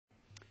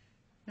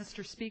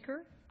Mr.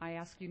 Speaker, I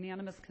ask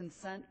unanimous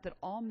consent that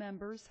all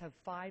members have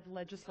 5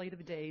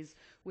 legislative days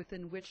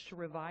within which to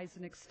revise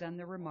and extend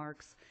their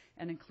remarks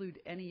and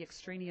include any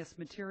extraneous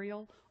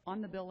material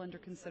on the bill under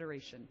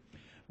consideration.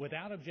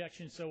 Without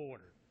objection, so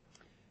ordered.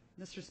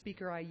 Mr.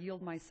 Speaker, I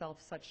yield myself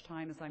such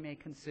time as I may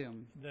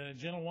consume. The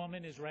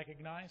gentlewoman is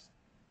recognized.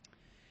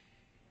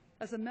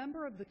 As a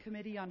member of the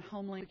Committee on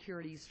Homeland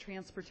Security's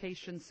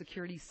Transportation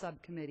Security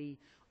Subcommittee,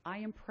 I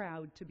am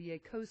proud to be a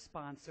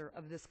co-sponsor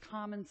of this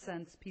common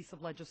sense piece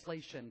of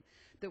legislation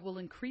that will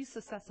increase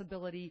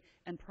accessibility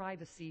and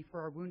privacy for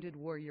our wounded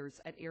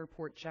warriors at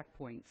airport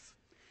checkpoints.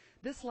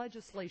 This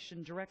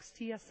legislation directs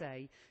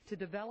TSA to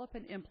develop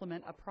and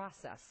implement a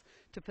process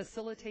to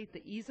facilitate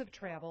the ease of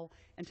travel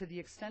and, to the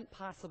extent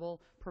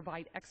possible,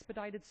 provide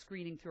expedited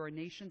screening through our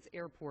nation's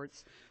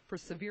airports for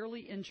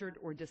severely injured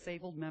or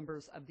disabled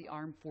members of the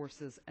armed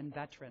forces and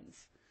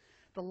veterans.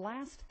 The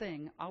last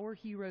thing our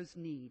heroes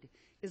need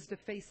is to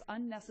face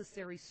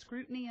unnecessary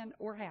scrutiny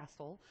or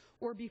hassle,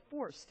 or be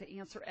forced to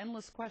answer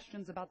endless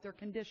questions about their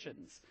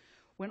conditions,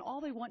 when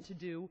all they want to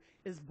do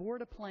is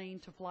board a plane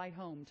to fly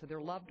home to their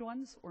loved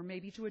ones or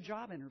maybe to a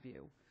job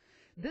interview.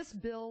 This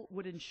bill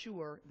would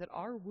ensure that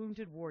our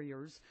wounded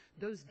warriors,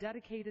 those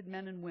dedicated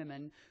men and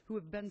women who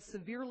have been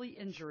severely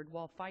injured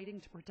while fighting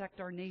to protect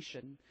our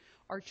nation,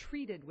 are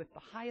treated with the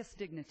highest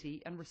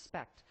dignity and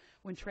respect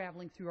when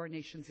traveling through our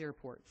nation's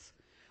airports.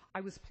 I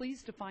was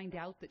pleased to find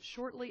out that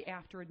shortly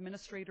after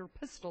Administrator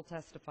Pistole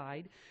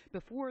testified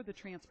before the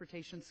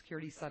Transportation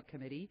Security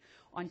Subcommittee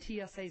on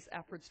TSA's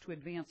efforts to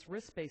advance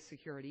risk-based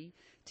security,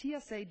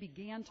 TSA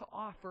began to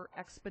offer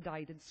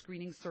expedited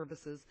screening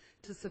services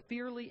to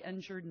severely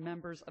injured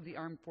members of the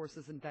armed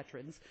forces and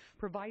veterans,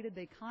 provided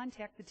they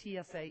contact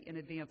the TSA in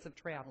advance of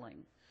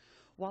traveling.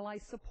 While I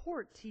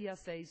support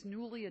TSA's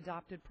newly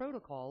adopted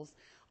protocols,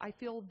 I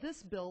feel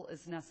this bill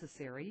is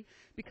necessary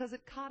because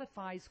it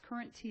codifies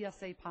current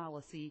TSA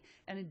policy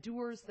and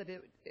ensures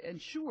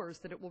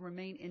that it will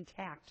remain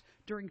intact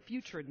during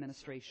future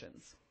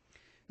administrations.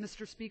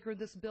 Mr. Speaker,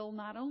 this bill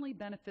not only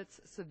benefits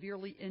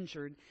severely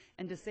injured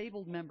and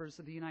disabled members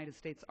of the United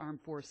States Armed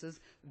Forces,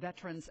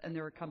 veterans, and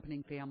their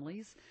accompanying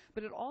families,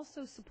 but it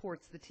also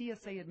supports the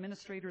TSA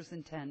administrator's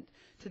intent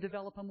to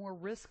develop a more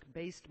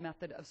risk-based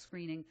method of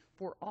screening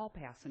for all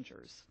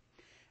passengers.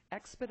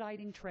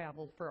 Expediting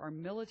travel for our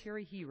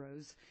military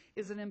heroes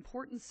is an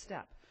important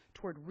step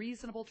toward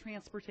reasonable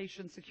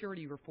transportation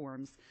security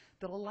reforms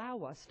that allow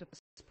us to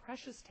focus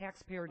precious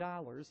taxpayer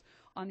dollars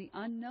on the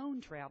unknown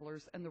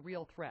travelers and the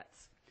real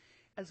threats.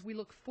 As we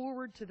look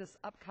forward to this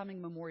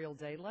upcoming Memorial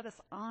Day, let us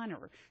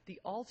honor the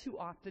all too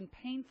often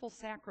painful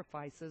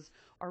sacrifices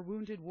our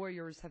wounded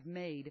warriors have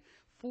made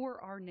for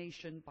our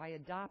nation by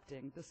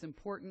adopting this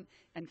important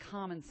and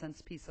common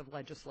sense piece of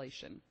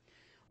legislation.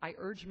 I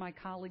urge my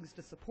colleagues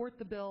to support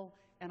the bill,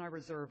 and I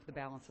reserve the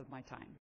balance of my time.